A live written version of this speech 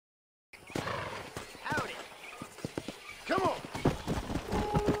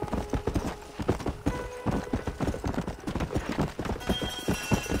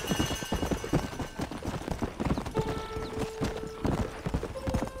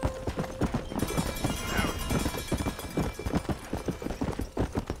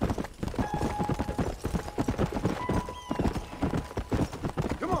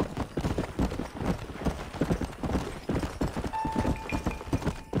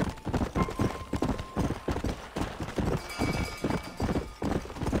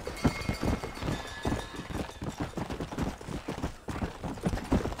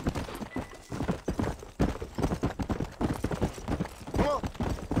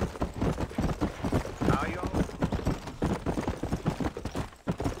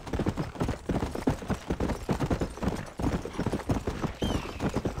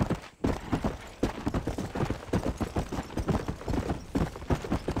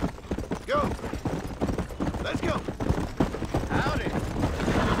Go! Let's go! Howdy.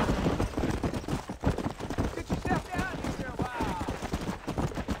 Sit yourself down here a while.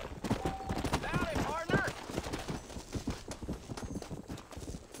 Howdy, partner.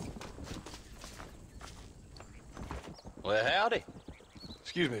 Well, howdy.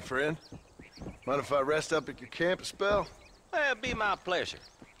 Excuse me, friend. Mind if I rest up at your camp a spell? Well, it'd be my pleasure.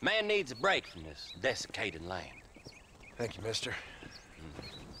 Man needs a break from this desiccated land. Thank you, mister.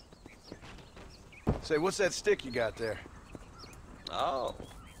 Say, what's that stick you got there? Oh.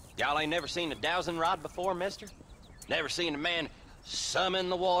 Y'all ain't never seen a dowsing rod before, mister? Never seen a man summon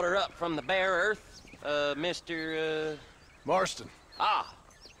the water up from the bare earth? Mr. Marston. Ah.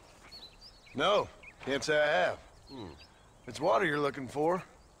 No, can't say I have. It's water you're looking for.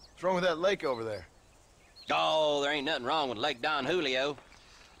 What's wrong with that lake over there? Oh, there ain't nothing wrong with Lake Don Julio.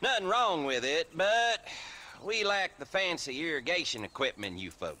 Nothing wrong with it, but we lack the fancy irrigation equipment you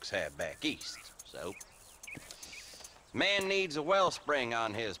folks have back east. So, man needs a wellspring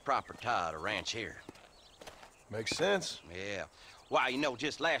on his property to ranch here. Makes sense. Yeah. Why, you know,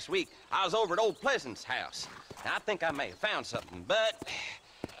 just last week, I was over at old Pleasant's house. Now, I think I may have found something, but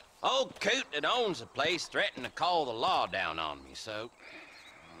old coot that owns the place threatened to call the law down on me, so...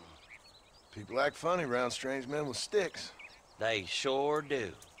 People act funny around strange men with sticks. They sure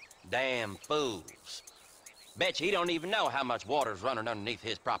do. Damn fools. Bet you he don't even know how much water's running underneath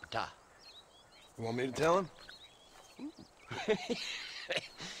his property. You want me to tell him?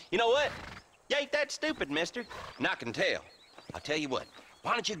 You know what? You ain't that stupid, mister. And I can tell. I'll tell you what.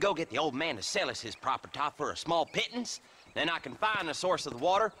 Why don't you go get the old man to sell us his property for a small pittance? Then I can find the source of the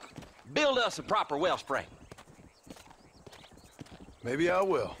water, build us a proper wellspring. Maybe I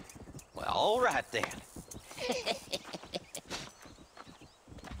will. Well, all right then.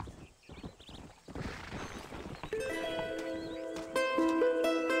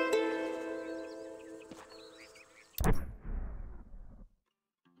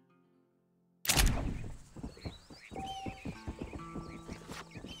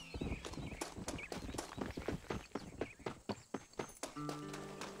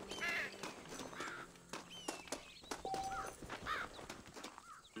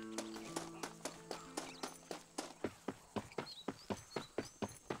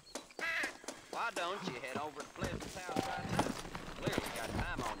 Why don't you head over to Pleasant's house right now? Clearly got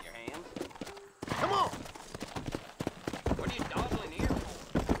time on your hands. Come on! What are you dawdling here for?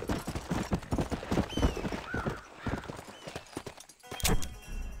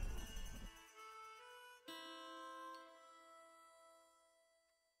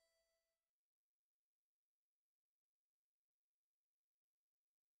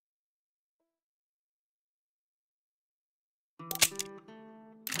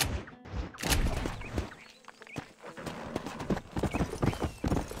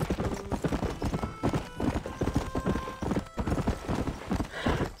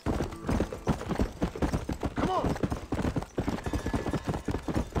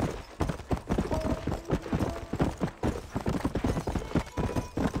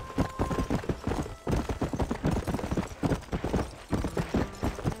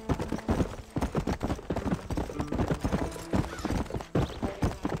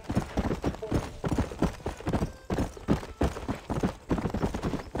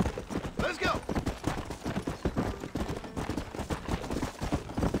 Let's go!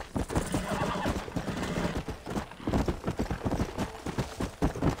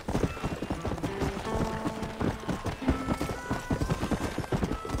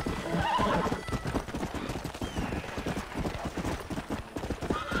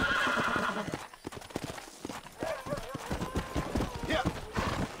 Yeah.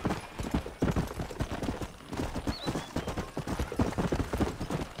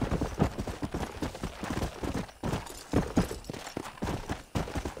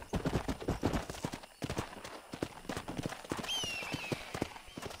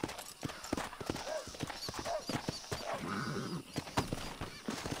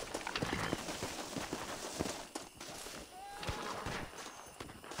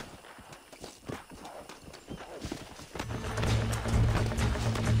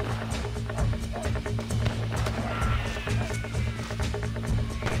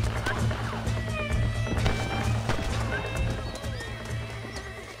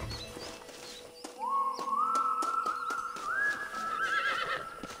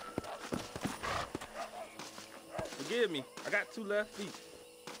 Forgive me, I got 2 left feet.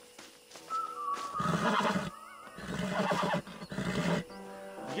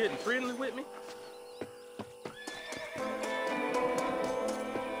 You getting friendly with me?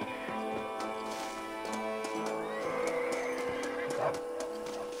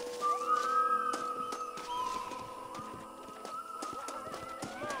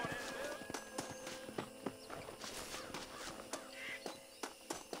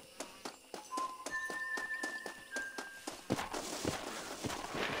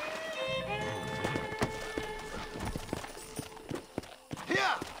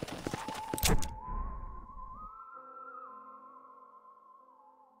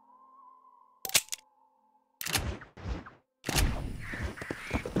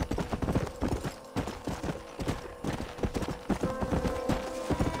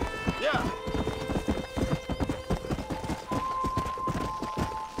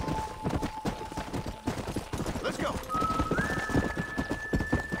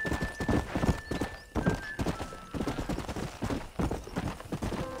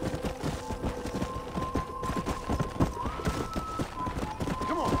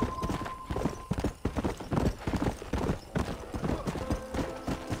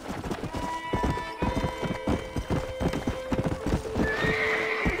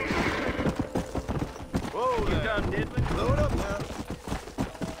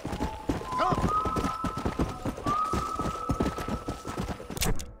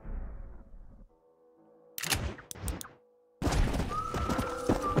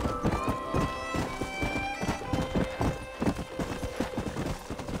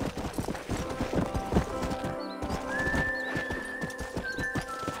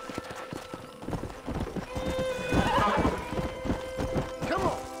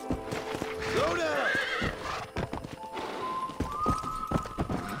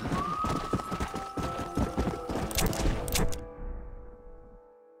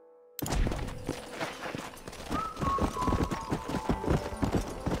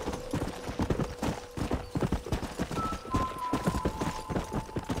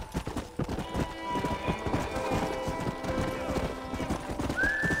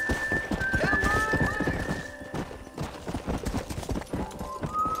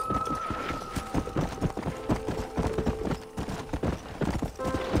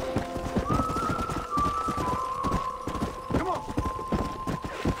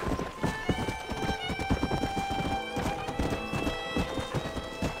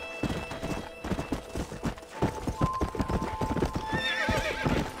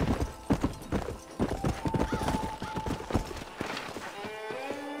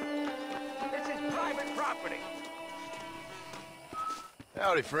 property.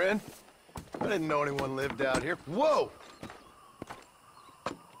 Howdy, friend. I didn't know anyone lived out here. Whoa!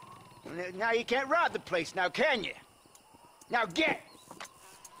 Now you can't rob the place now, can you? Now get!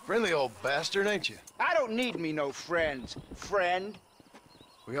 Friendly old bastard, ain't you? I don't need me no friends, friend.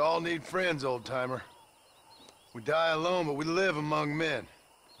 We all need friends, old-timer. We die alone, but we live among men.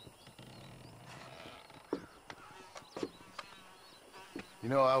 You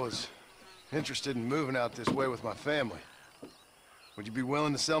know, I was interested in moving out this way with my family. Would you be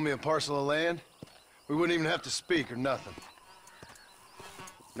willing to sell me a parcel of land? We wouldn't even have to speak or nothing.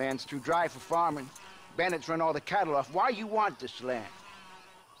 Land's too dry for farming. Bandits run all the cattle off. Why you want this land?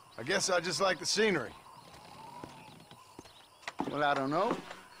 I guess I just like the scenery. Well, I don't know.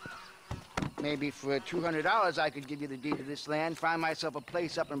 Maybe for $200 I could give you the deed to this land, find myself a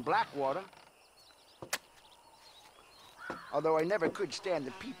place up in Blackwater. Although I never could stand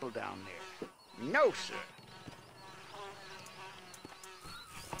the people down there. No, sir.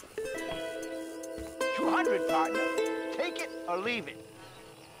 200, partner. Take it or leave it.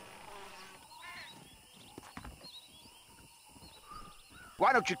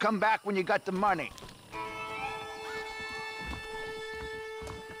 Why don't you come back when you got the money?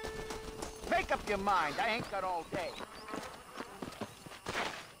 Make up your mind. I ain't got all day.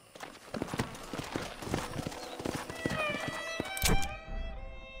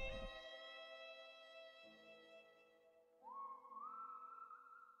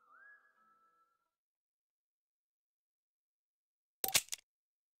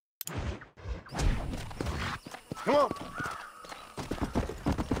 Come on!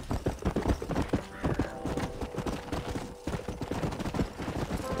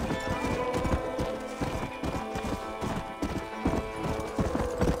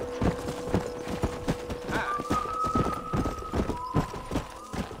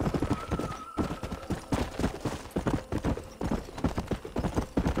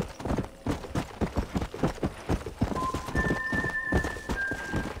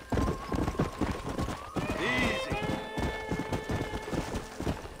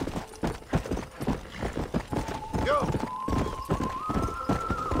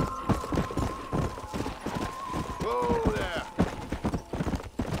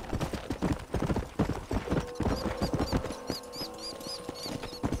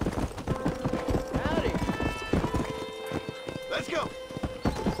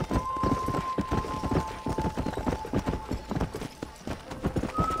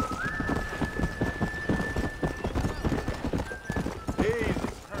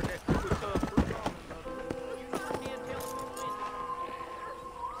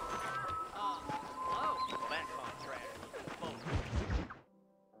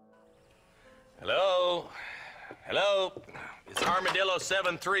 Hello? Is Armadillo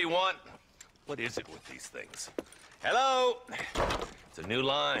 731? What is it with these things? Hello? It's a new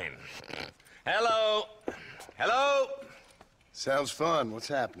line. Hello? Hello? Sounds fun. What's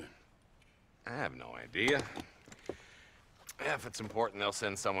happening? I have no idea. If it's important, they'll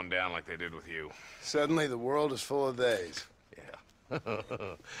send someone down like they did with you. Suddenly, the world is full of theys. Yeah.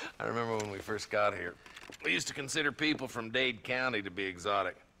 I remember when we first got here. We used to consider people from Dade County to be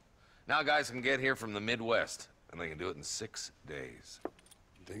exotic. Now guys can get here from the Midwest, and they can do it in 6 days.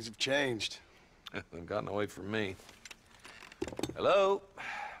 Things have changed. They've gotten away from me. Hello?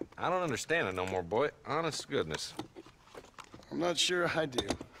 I don't understand it no more, boy. Honest to goodness. I'm not sure I do.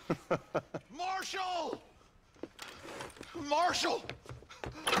 Marshal! Marshal!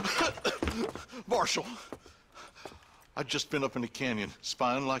 Marshal! I just been up in the canyon,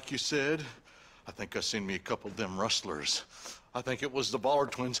 spying like you said. I think I seen me a couple of them rustlers. I think it was the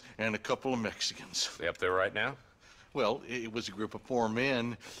Ballard twins and a couple of Mexicans. They up there right now? Well, it was a group of 4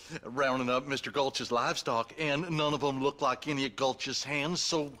 men rounding up Mr. Gulch's livestock, and none of them looked like any of Gulch's hands,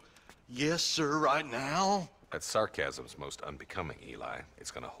 so yes, sir, right now. That sarcasm's most unbecoming, Eli.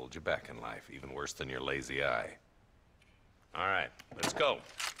 It's gonna hold you back in life, even worse than your lazy eye. All right, let's go.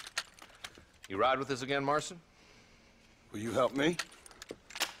 You ride with us again, Marson? Will you help me?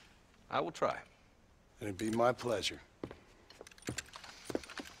 I will try. It'd be my pleasure.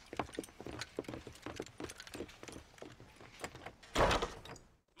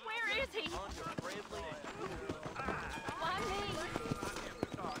 Where is he? Why me?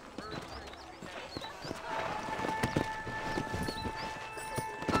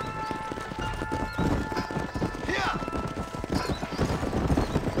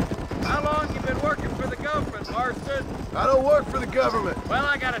 How long you been working for the government, Marston? I don't work for the government. Well,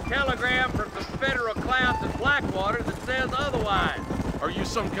 I got a telegram from some federal clowns in Blackwater that says otherwise. Are you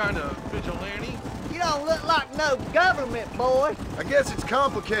some kind of vigilante? You don't look like no government boy. I guess it's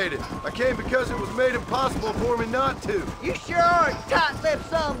complicated. I came because it was made impossible for me not to. You sure are a tight-lipped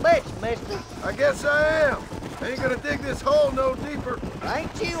son of a bitch, mister. I guess I am. I ain't gonna dig this hole no deeper.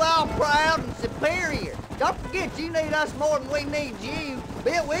 Ain't you all proud and superior? Don't forget you need us more than we need you.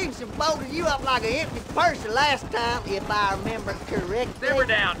 Bill Williamson folded you up like an empty purse the last time, if I remember correctly. Simmer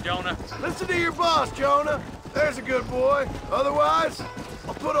down, Jonah. Listen to your boss, Jonah. There's a good boy. Otherwise,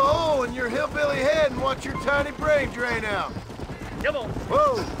 I'll put a hole in your hillbilly head and watch your tiny brain drain out. Come on.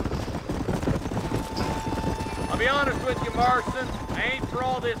 Whoa! I'll be honest with you, Marston. I ain't for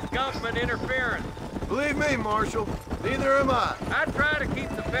all this government interference. Believe me, Marshal, neither am I. I try to keep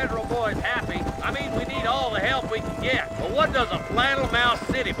the federal boys happy. I mean, we need all the help we can get. But what does a flannel-mouthed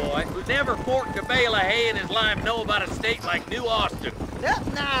city boy who's never forked a bale of hay in his life know about a state like New Austin?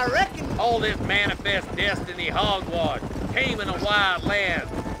 Nothing, I reckon. All this manifest destiny hogwash, taming a wild land.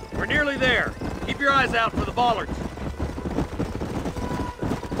 We're nearly there. Keep your eyes out for the bollards.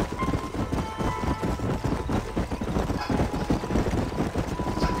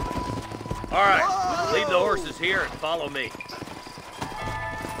 All right, leave the horses here and follow me.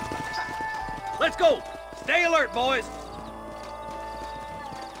 Let's go! Stay alert, boys!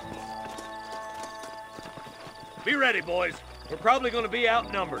 Be ready, boys. We're probably gonna be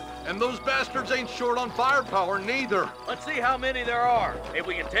outnumbered. And those bastards ain't short on firepower, neither. Let's see how many there are. If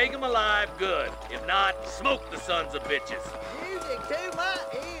we can take them alive, good. If not, smoke the sons of bitches. Music to my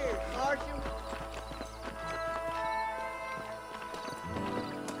ears, Marshal.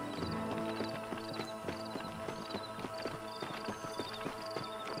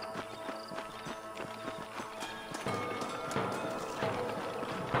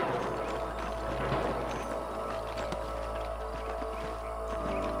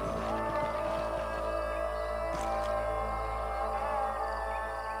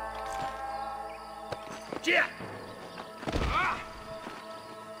 Yeah.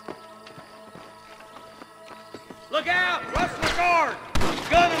 Look out! Rustler guard!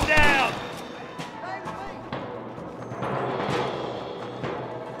 Gun him down!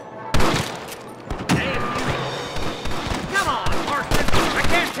 Damn you! Come on, Marston! I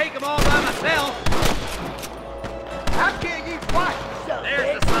can't take them all by myself! How can you fight, son?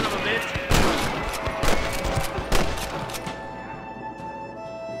 There's the son of a bitch!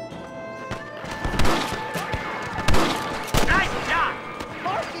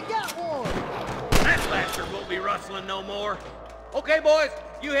 Won't be rustling no more. Okay, boys,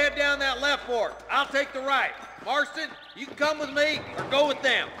 you head down that left fork. I'll take the right. Marston, you can come with me or go with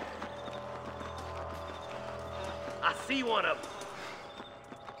them. I see one of them.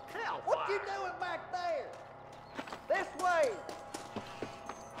 Hell, What you doing back there? This way.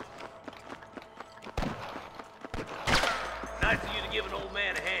 Nice of you to give an old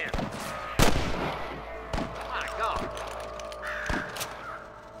man a hand. My God.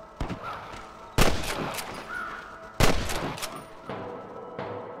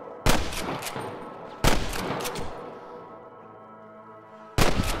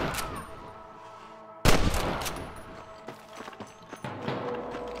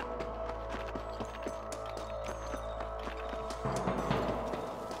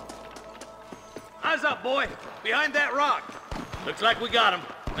 Eyes up, boy. Behind that rock. Looks like we got him.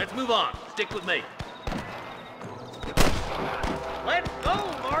 Let's move on. Stick with me. Let's go,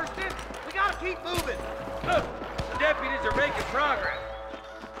 Marston. We gotta keep moving. Look, the deputies are making progress.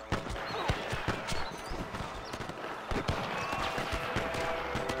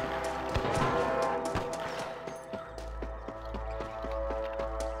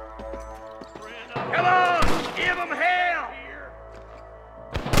 Come on! Give them hell!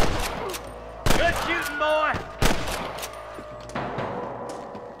 Good shooting, boy!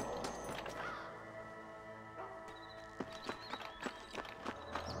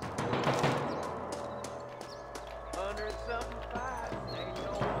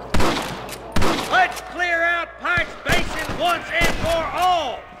 Let's clear out Pike's Basin once and for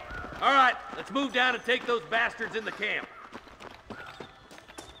all! All right, let's move down and take those bastards in the camp.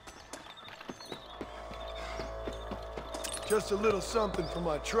 Just a little something for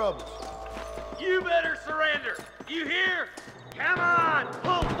my troubles. You better surrender. You hear? Come on,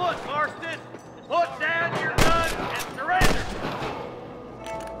 full foot, Marston. Put down your guns and surrender.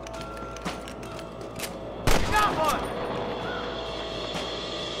 You got one.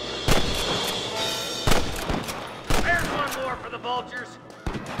 There's one more for the vultures.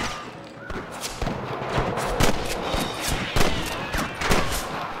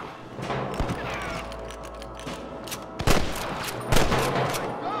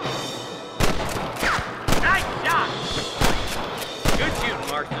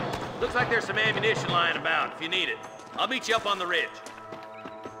 Looks like there's some ammunition lying if you need it. I'll meet you up on the ridge.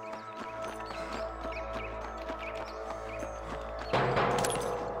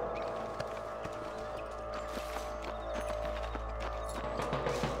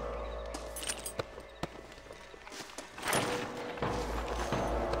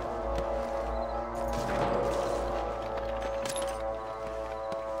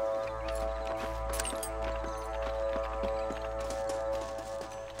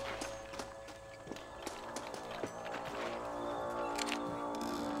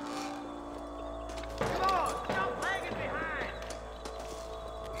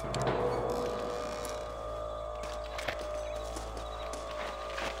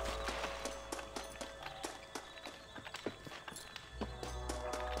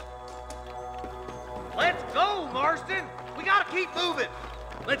 Let's go, Marston! We gotta keep moving!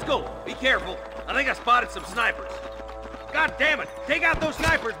 Let's go. Be careful. I think I spotted some snipers. God damn it! Take out those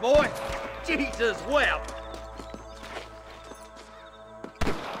snipers, boy! Jesus wept!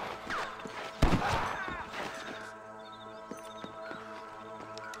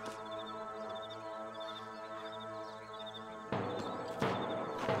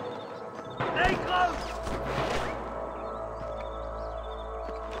 Stay close!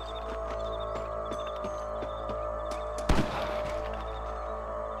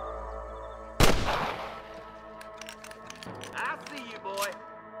 I see you, boy.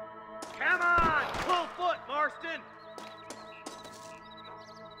 Come on! Full foot, Marston!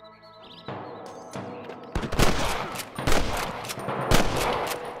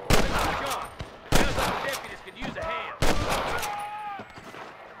 Let's push on. Sounds like the deputies could use a hand.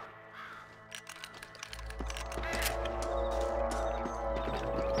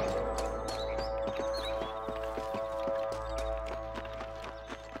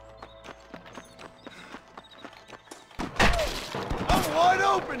 I'm wide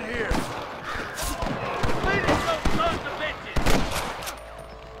open here! Finish those sons of bitches!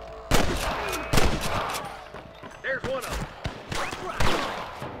 There's one of them.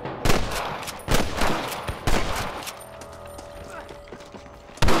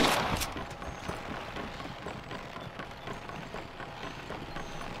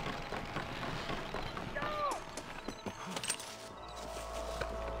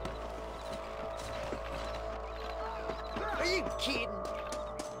 Are you kidding?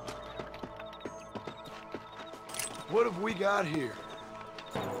 What have we got here?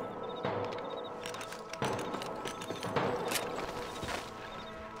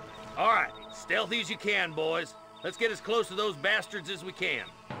 All right, stealthy as you can, boys. Let's get as close to those bastards as we can.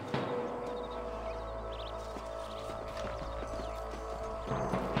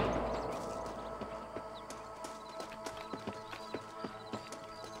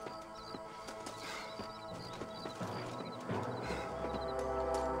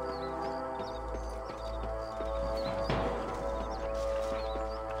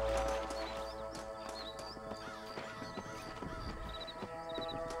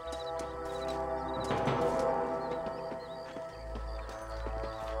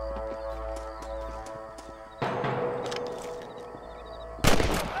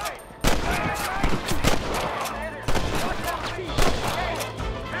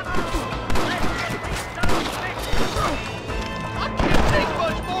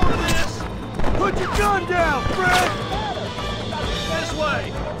 Put your gun down, Fred! This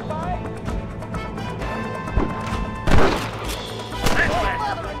way! That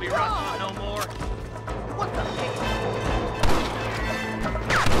bastard won't be rustling no more. What the heck?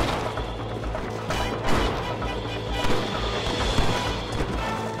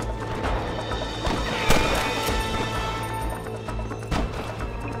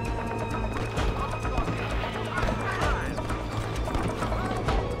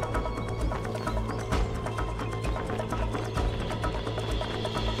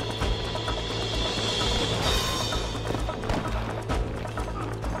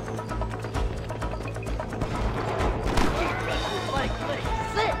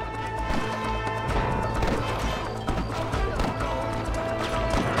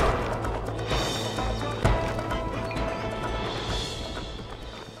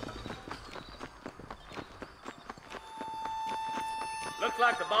 Looks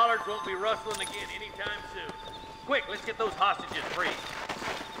like the bollards won't be rustling again anytime soon. Quick, let's get those hostages free.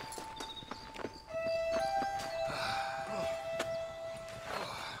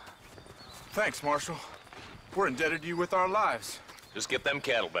 Thanks, Marshal. We're indebted to you with our lives. Just get them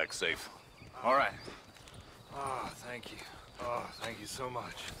cattle back safe. All right. Oh, thank you. Oh, thank you so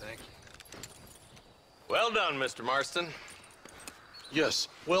much. Thank you. Well done, Mr. Marston. Yes,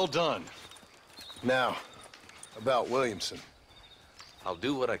 well done. Now, about Williamson. I'll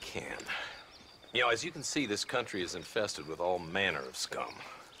do what I can. You know, as you can see, this country is infested with all manner of scum.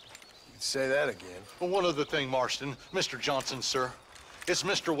 You can say that again. Well, one other thing, Marston. Mr. Johnson, sir. It's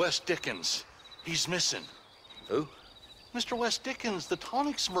Mr. Wes Dickens. He's missing. Who? Mr. Wes Dickens, the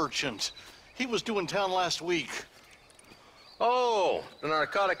tonics merchant. He was due in town last week. Oh, the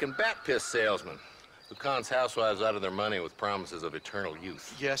narcotic and bat piss salesman who cons housewives out of their money with promises of eternal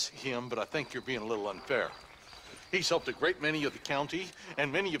youth. Yes, him, but I think you're being a little unfair. He's helped a great many of the county,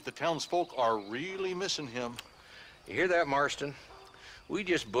 and many of the townsfolk are really missing him. You hear that, Marston? We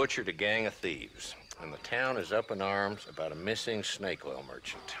just butchered a gang of thieves, and the town is up in arms about a missing snake oil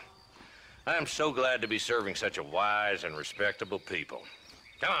merchant. I am so glad to be serving such a wise and respectable people.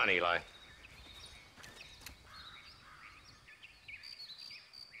 Come on, Eli.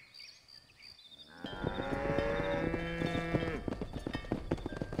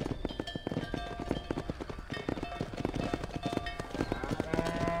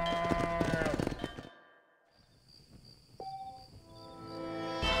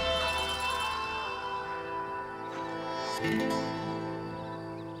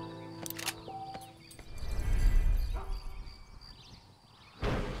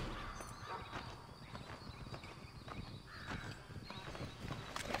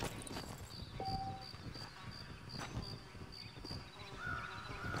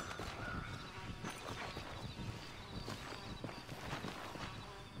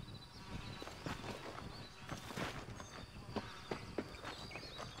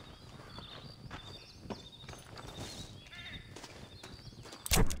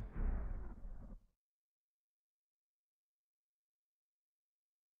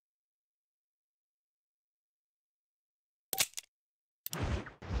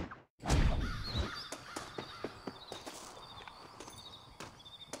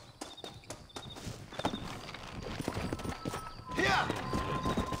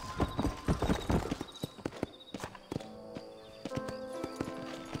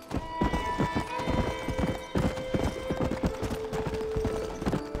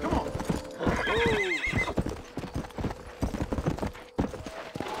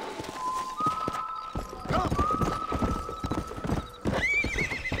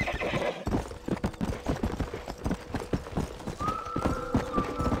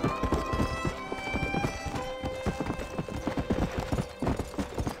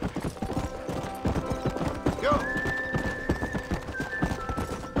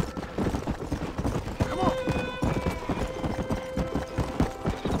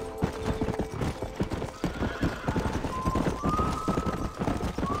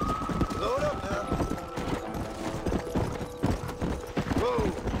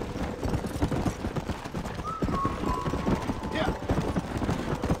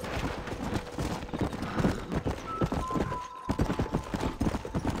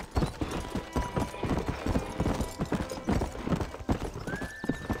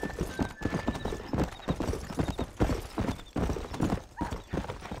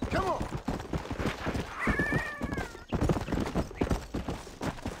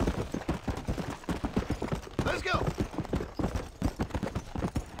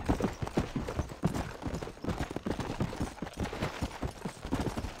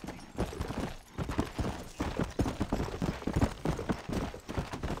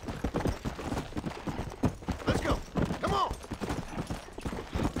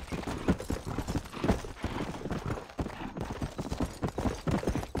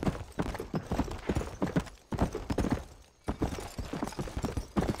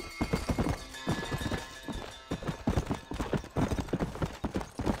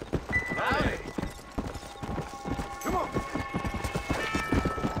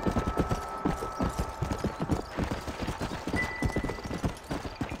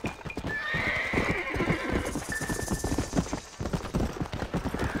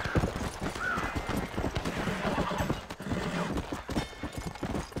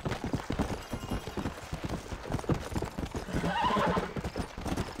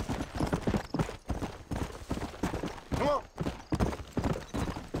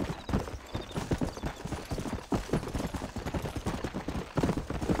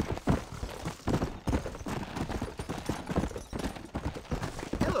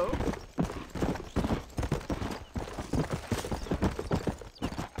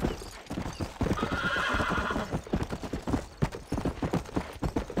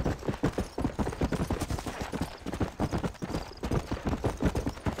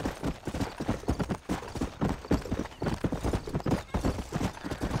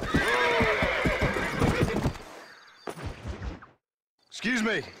 Excuse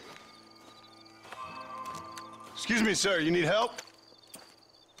me. Excuse me, sir. You need help?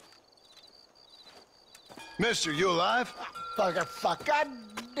 Mister, you alive? Fuck, God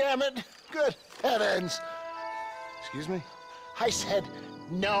damn it. Good heavens. Excuse me? I said,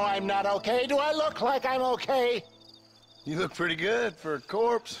 no, I'm not okay. Do I look like I'm okay? You look pretty good for a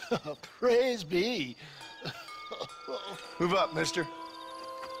corpse. Praise be. Move up, mister.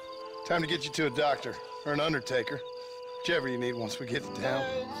 Time to get you to a doctor or an undertaker. Whichever you need once we get to town.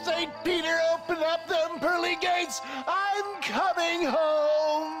 St. Peter, open up them pearly gates. I'm coming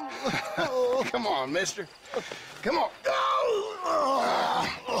home. Come on, mister. Come on.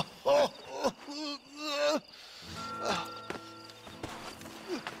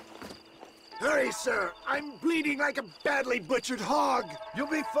 Hurry, sir. I'm bleeding like a badly butchered hog. You'll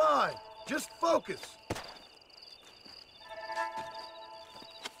be fine. Just focus.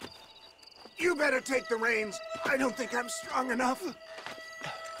 You better take the reins. I don't think I'm strong enough.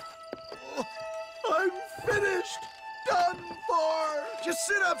 I'm finished. Done for. Just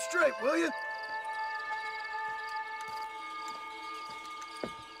sit up straight, will you?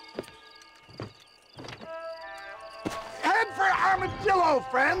 Head for Armadillo,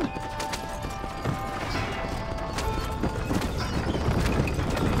 friend.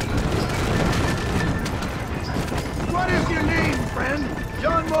 What is your name, friend?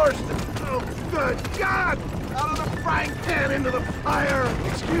 John Marston. Oh, good God! Out of the frying pan into the fire!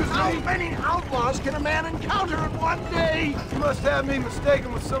 Excuse me? How many outlaws can a man encounter in one day? You must have me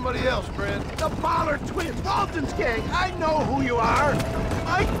mistaken with somebody else, friend. The Ballard twins, Walton's gang. I know who you are.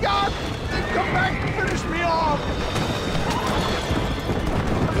 My God! They come back and finish me off!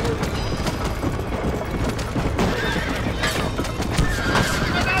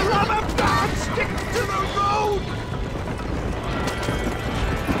 For the love of God, stick to the road!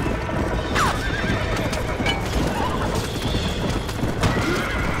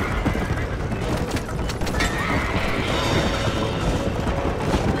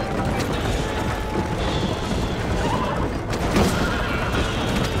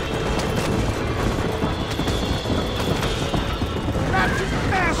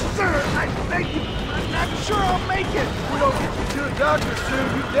 Doctor soon,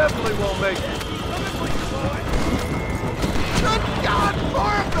 you definitely won't make it. Good God,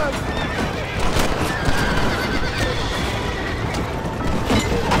 more of them!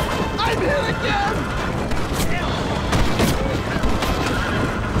 I'm hit again!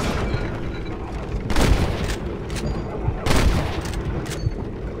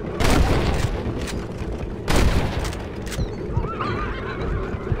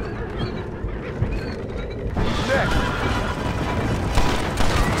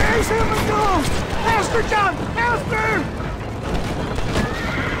 Master John! Master!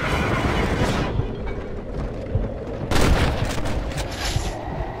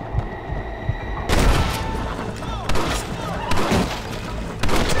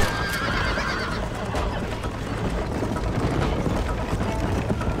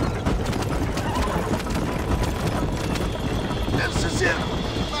 This is it!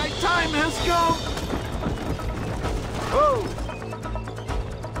 My time has come! Oh!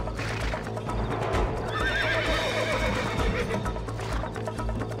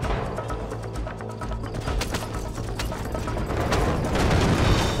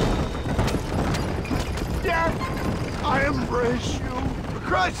 I embrace you. For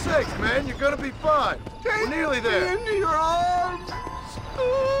Christ's sake, man, you're gonna be fine. We're nearly there. Into your arms.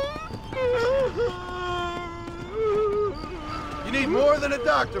 You need more than a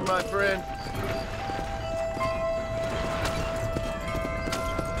doctor, my friend.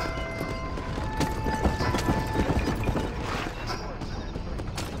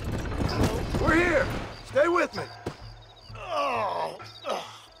 We're here. Stay with me.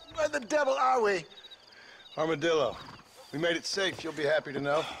 Where the devil are we? Armadillo. We made it safe, you'll be happy to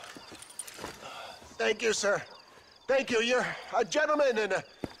know. Thank you, sir. Thank you. You're a gentleman and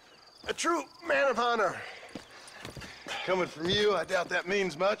a true man of honor. Coming from you, I doubt that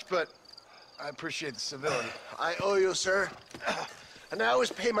means much, but I appreciate the civility. I owe you, sir. And I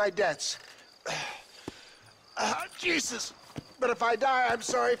always pay my debts. Jesus. But if I die, I'm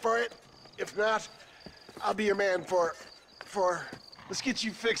sorry for it. If not, I'll be your man for... Let's get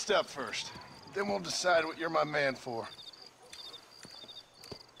you fixed up first. Then we'll decide what you're my man for.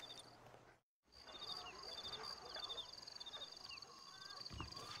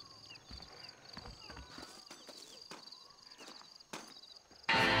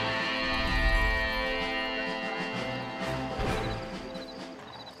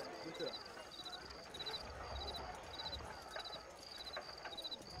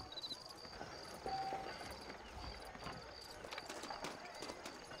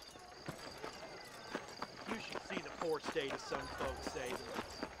 Poor state, as some folks say.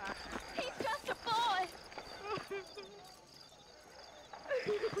 He's just a boy.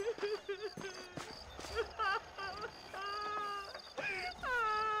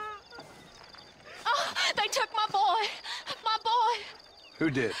 Oh, they took my boy. My boy. Who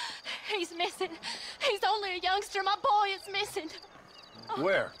did? He's missing. He's only a youngster. My boy is missing.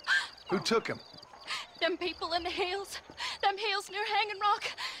 Where? Who took him? Them people in the hills. Them hills near Hanging Rock.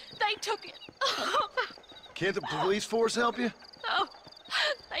 They took it. Can't the police force help you? Oh,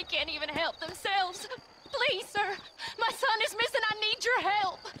 they can't even help themselves. Please, sir. My son is missing. I need your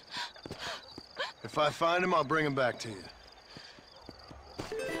help. If I find him, I'll bring him back to you.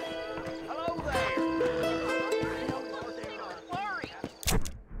 Hello there. Worry.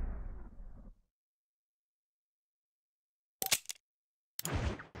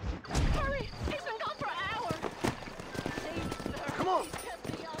 Hurry. He's been gone for an hour. Please, sir. Come on. Help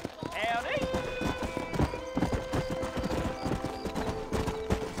the young boy. Howdy.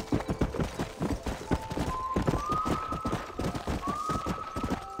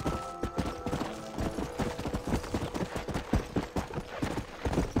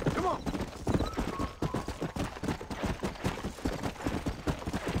 Come on.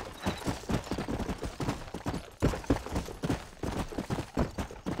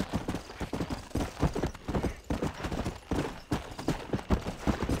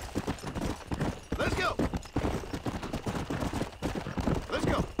 Let's go. Let's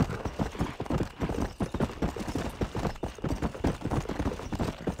go.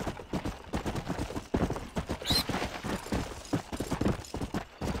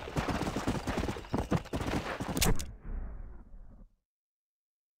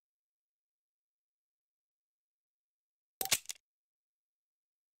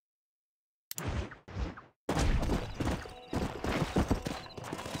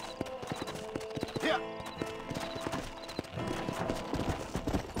 Yeah.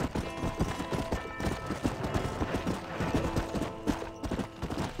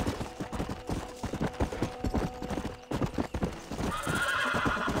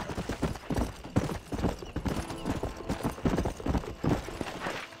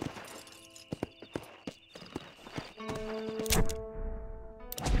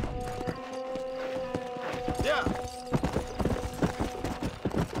 Yeah.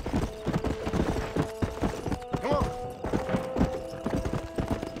 Come on.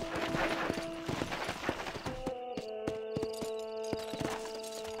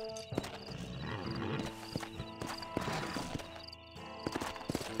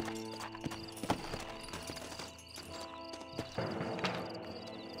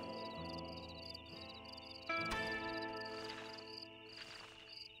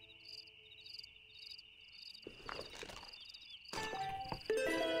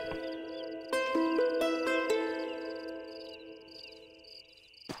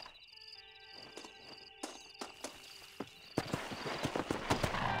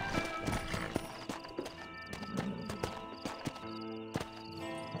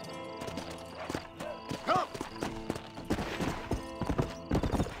 Come.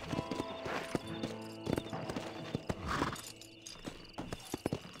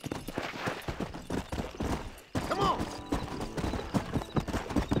 Come on.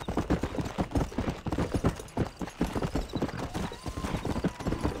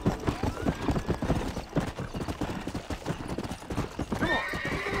 Come on.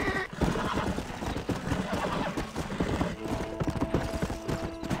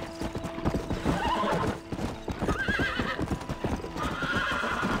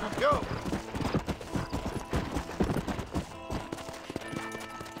 Go.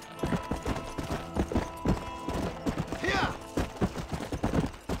 Here.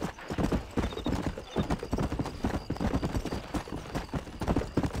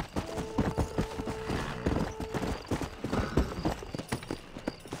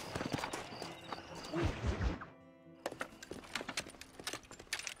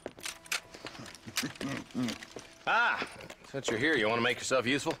 Ah, since you're here, you want to make yourself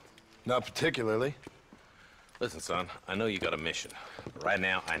useful? Not particularly. Listen, son, I know you got a mission, but right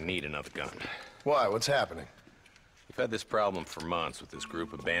now I need another gun. Why? What's happening? We've had this problem for months with this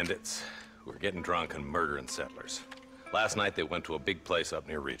group of bandits who are getting drunk and murdering settlers. Last night they went to a big place up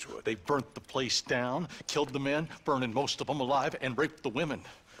near Ridgewood. They burnt the place down, killed the men, burning most of them alive, and raped the women.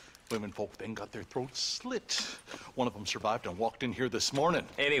 Women folk then got their throats slit. One of them survived and walked in here this morning.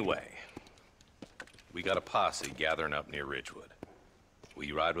 Anyway, we got a posse gathering up near Ridgewood. Will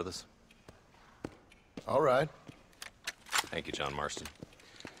you ride with us? All right. Thank you, John Marston.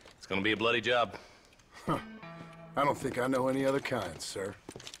 It's gonna be a bloody job. I don't think I know any other kind, sir.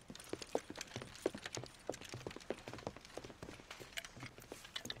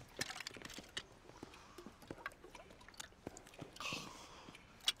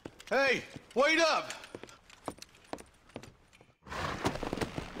 Hey, wait up!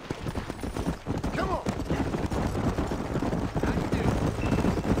 Come on.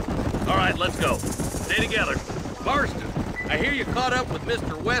 All right, let's go. Stay together. Marston, I hear you caught up with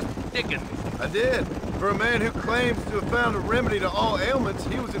Mr. West Dickens. I did. For a man who claims to have found a remedy to all ailments,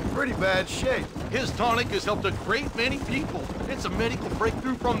 he was in pretty bad shape. His tonic has helped a great many people. It's a medical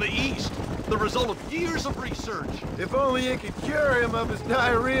breakthrough from the East, the result of years of research. If only it could cure him of his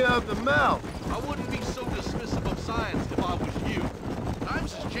diarrhea of the mouth. I wouldn't be so dismissive of science if I was you.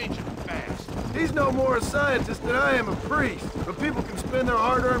 Times is changing fast. He's no more a scientist than I am a priest. But people can spend their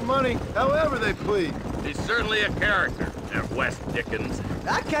hard-earned money however they please. He's certainly a character, that West Dickens.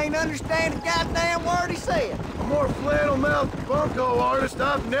 I can't understand a goddamn word he said. A more flannel-mouthed bunco artist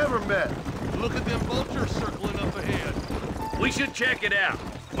I've never met. Look at them vultures circling up ahead. We should check it out.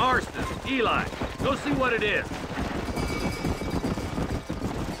 Marston, Eli, go see what it is.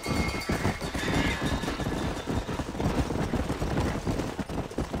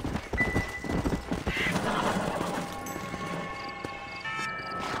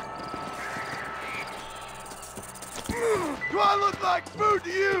 Do I look like food to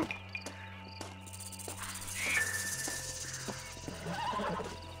you?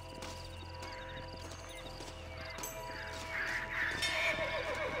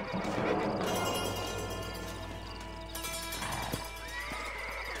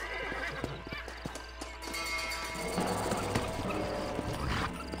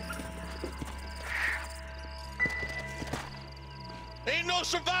 Ain't no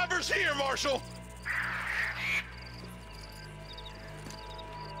survivors here, Marshal!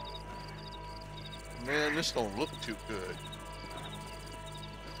 Man, this don't look too good.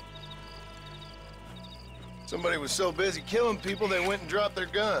 Somebody was so busy killing people, they went and dropped their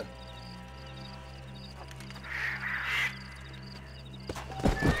gun.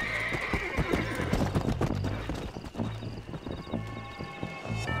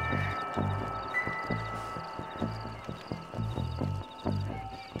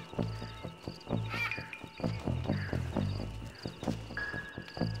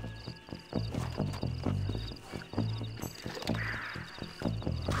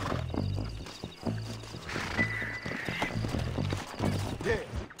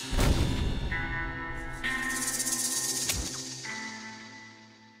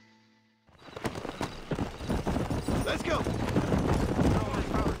 Let's go.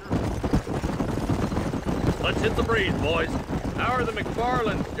 Let's hit the breeze, boys. How are the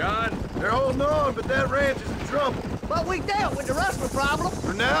McFarlands, John? They're holding on, but that ranch is in trouble. But we dealt with the rustler problem.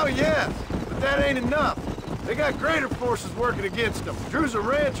 For now, yes. But that ain't enough. They got greater forces working against them. Drew's a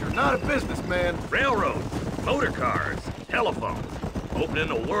rancher, not a businessman. Railroads, motor cars, telephones. Opening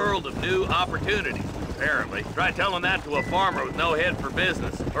a world of new opportunities, apparently. Try telling that to a farmer with no head for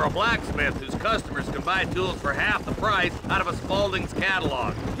business, or a blacksmith whose customers can buy tools for half the price out of a Spaulding's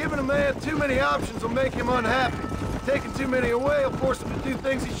catalog. Giving a man too many options will make him unhappy. Taking too many away will force him to do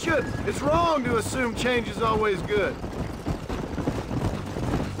things he shouldn't. It's wrong to assume change is always good.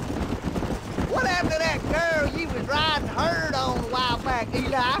 What happened to that girl you was riding herd on a while back,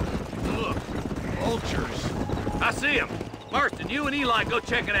 Eli? Look, vultures. I see him. Marston, you and Eli go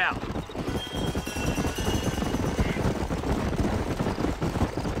check it out.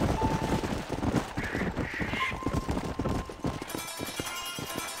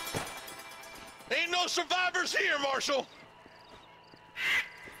 Ain't no survivors here, Marshal!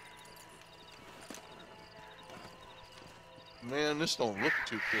 Man, this don't look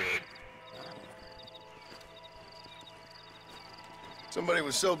too good. Somebody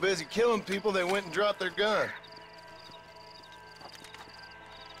was so busy killing people, they went and dropped their gun.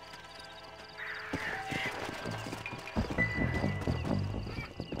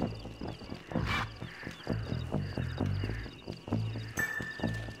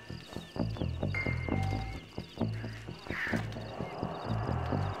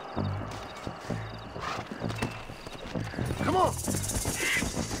 Come on!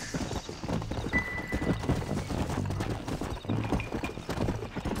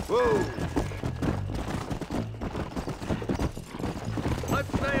 Whoa! Let's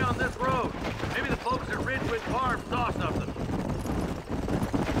stay on this road. Maybe the folks at Ridgewood Farm saw something.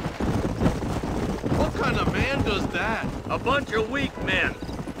 What kind of man does that? A bunch of weak men.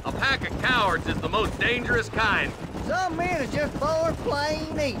 A pack of cowards is the most dangerous kind. Some men is just born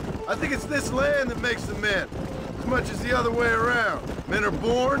plain evil. I think it's this land that makes the men, as much as the other way around. Men are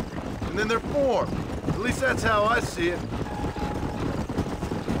born, and then they're formed. At least that's how I see it.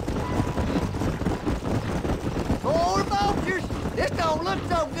 More vultures? This don't look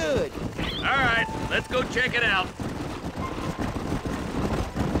so good. All right, let's go check it out.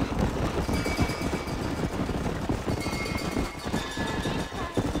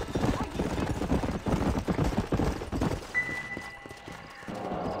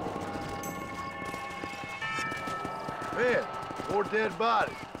 dead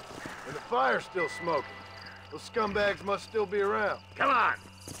bodies. And the fire's still smoking. Those scumbags must still be around. Come on!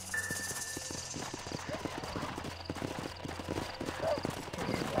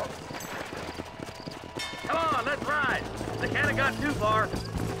 Come on, let's ride! They can't have got too far.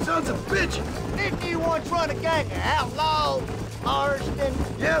 Sons of bitches! Didn't you once run a gang of outlaws, Marston?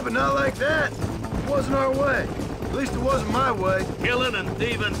 Yeah, but not like that. It wasn't our way. At least it wasn't my way. Killing and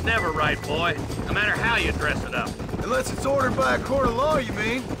thieving's never right, boy. No matter how you dress it up. Unless it's ordered by a court of law, you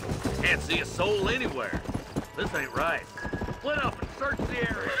mean? Can't see a soul anywhere. This ain't right. Split up and search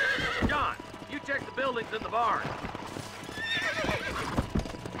the area. John, you check the buildings in the barn.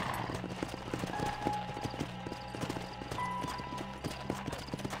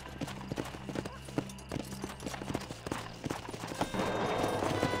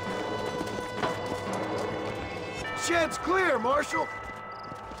 Shed's clear, Marshal.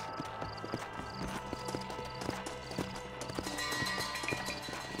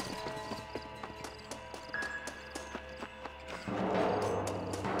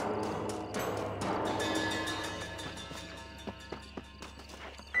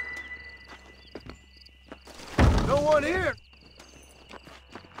 No one here.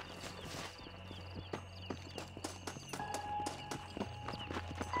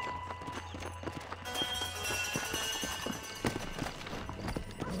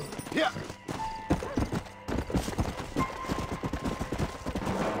 Yeah.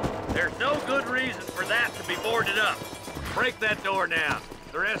 There's no good reason for that to be boarded up. Break that door down.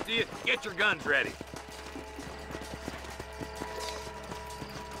 The rest of you, get your guns ready.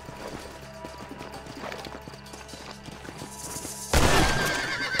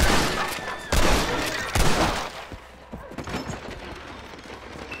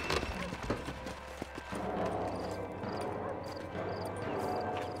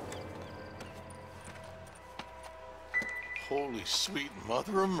 Holy sweet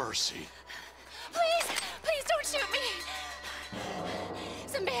mother of mercy. Please, please don't shoot me.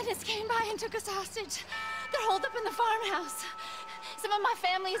 Some bandits came by and took us hostage. They're holed up in the farmhouse. Some of my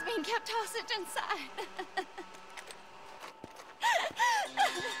family is being kept hostage inside.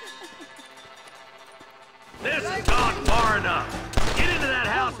 This has gone far enough. Get into that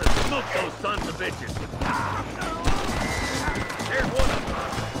house and smoke those sons of bitches. There's one of them.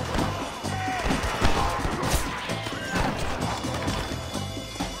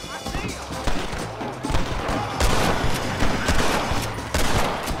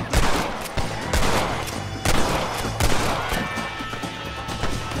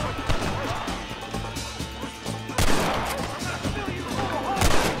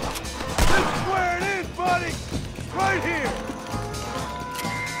 Right here!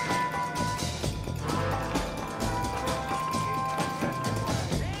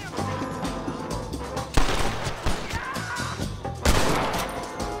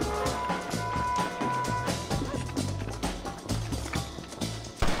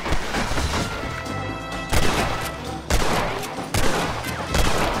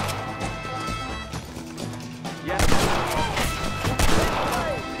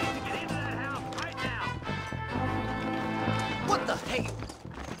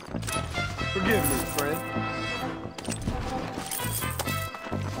 Forgive me, friend.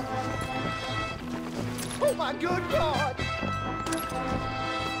 Oh, my good God!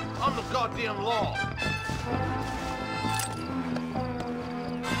 I'm the goddamn law.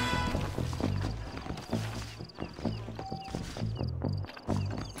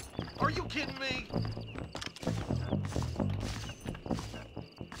 Are you kidding me?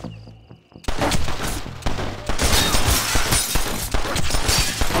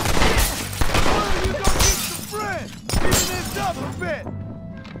 Up a bit!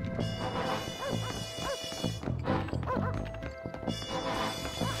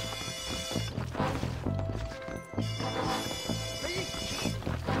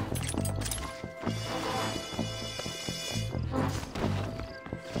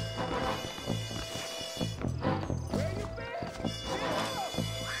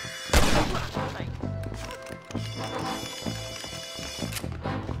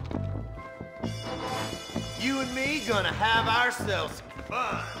 You and me gonna have ourselves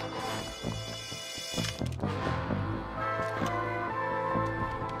fun.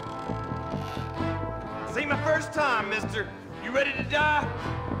 This ain't my first time, mister. You ready to die?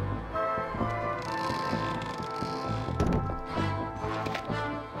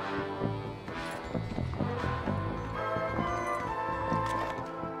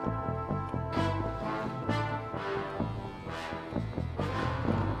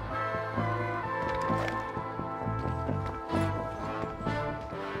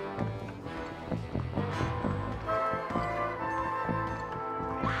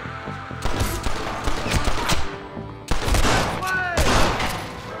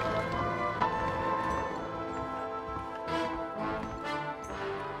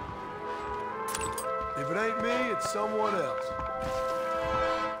 someone else.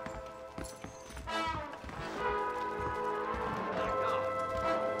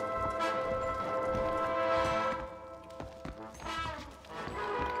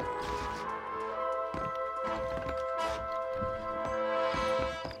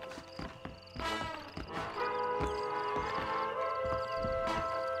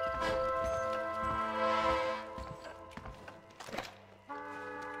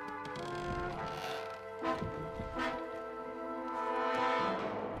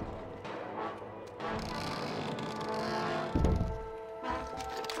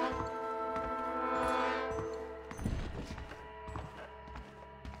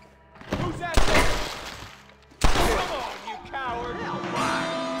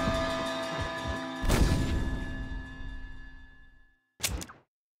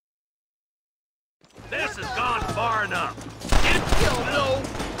 This has gone far enough. No.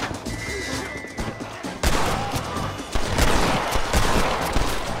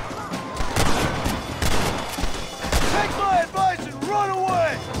 Take my advice and run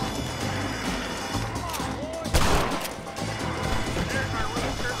away!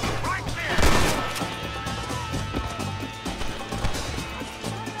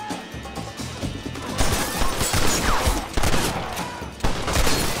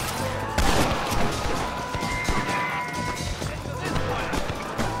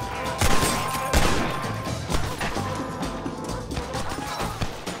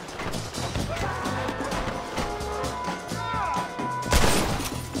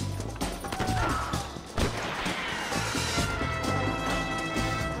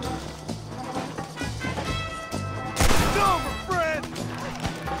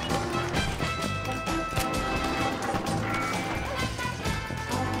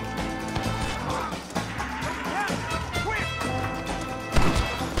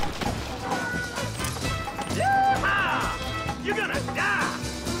 You're gonna die!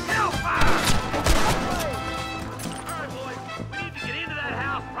 Hellfire! All right, boys. We need to get into that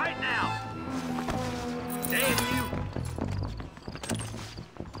house right now. Damn you!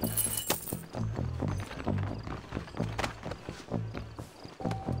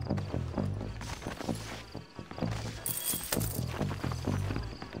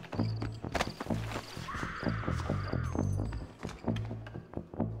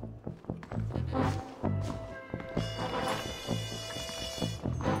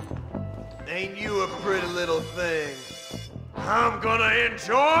 Ain't you a pretty little thing? I'm gonna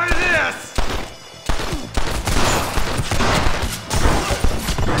enjoy this!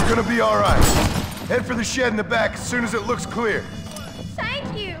 You're gonna be all right. Head for the shed in the back as soon as it looks clear.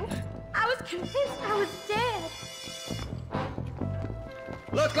 Thank you. I was convinced I was dead.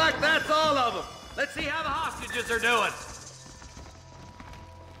 Look like that's all of them. Let's see how the hostages are doing.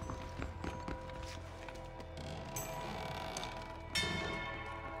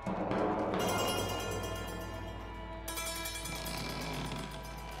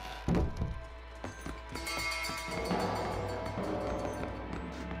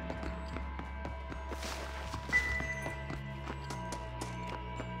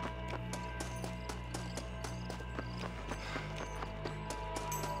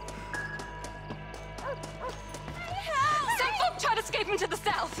 Some folk tried escaping to the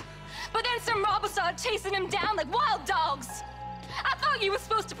south, but then some robbers started chasing him down like wild dogs. I thought you were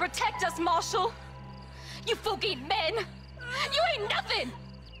supposed to protect us, Marshal. You folk ain't men. You ain't nothing.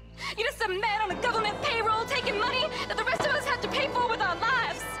 You're just some man on a government payroll taking money that the rest of us have to pay for with our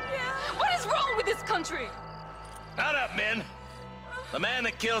lives. What is wrong with this country? Not up, men. The man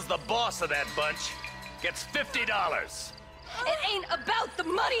that kills the boss of that bunch gets $50. It ain't about the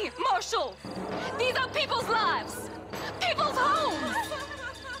money, Marshal. These are people's lives, people's homes.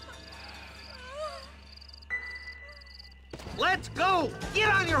 Let's go!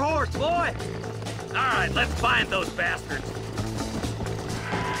 Get on your horse, boy! All right, let's find those bastards.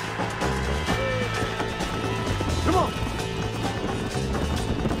 Come on!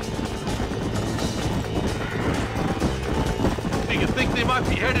 Do you think they might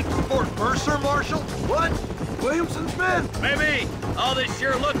be headed for Fort Mercer, Marshal? What? Williamson's men? Maybe. All this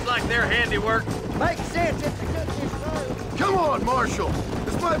sure looks like their handiwork. Makes sense if they took this road. Come on, Marshal!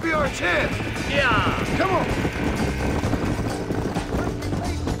 This might be our chance! Yeah! Come on!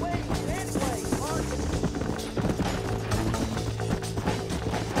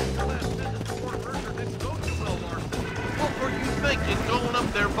 What were you thinking going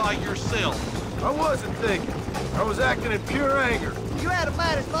up there by yourself? I wasn't thinking. I was acting in pure anger. You had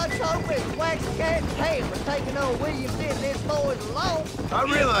about as much hope as wax cat and tail for taking old Williamson and his boys alone. I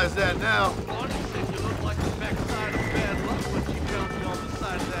realize that now. Bonnie said you look like the backside of bad luck when she found you on the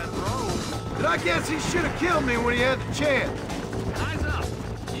side of that road. But I guess he should have killed me when he had the chance. Eyes up.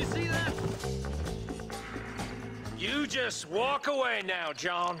 You see that? You just walk away now,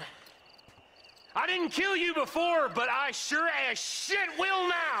 John. I didn't kill you before, but I sure as shit will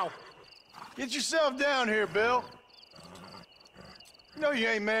now! Get yourself down here, Bill. You know you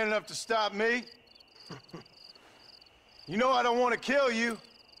ain't man enough to stop me. You know I don't want to kill you,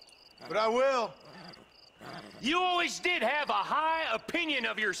 but I will. You always did have a high opinion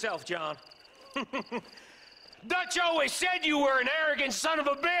of yourself, John. Dutch always said you were an arrogant son of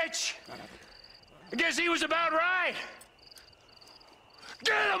a bitch. I guess he was about right.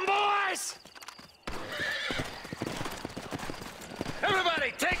 Get him, boys!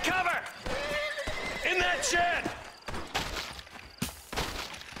 Everybody, take cover! In that shed!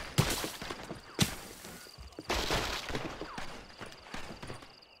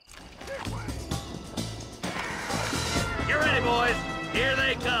 Get ready, boys. Here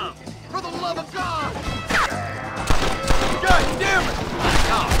they come. For the love of God! God damn it!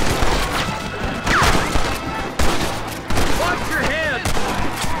 Watch your head.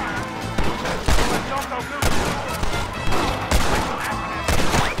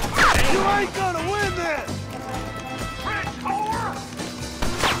 You ain't gonna win this!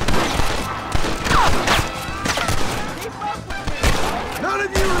 None of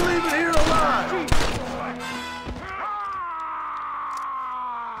you are leaving here alive!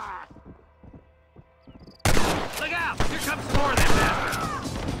 Look out! Here comes some more of them bastards.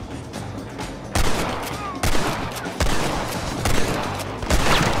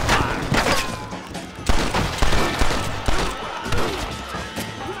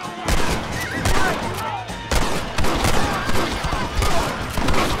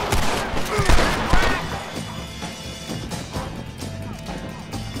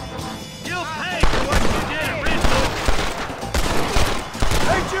 You'll pay for what you did at Ridgewood.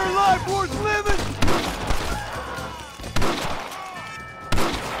 Ain't your life worth living?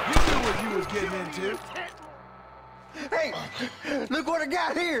 You knew what you was getting into. Hey, look what I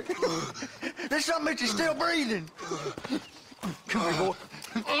got here. There's something that you're still breathing. Come here, boy.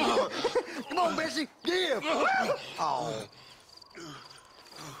 Come on, Bessie. Give. Oh.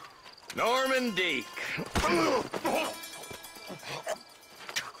 Norman Deek.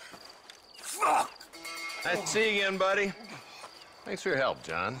 Nice to see you again, buddy. Thanks for your help,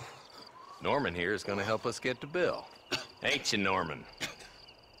 John. Norman here is gonna help us get to Bill. Ain't you, Norman?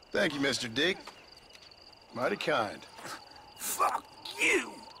 Thank you, Mr. Dick. Mighty kind. Fuck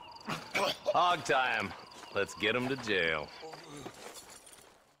you! Hog time. Let's get him to jail.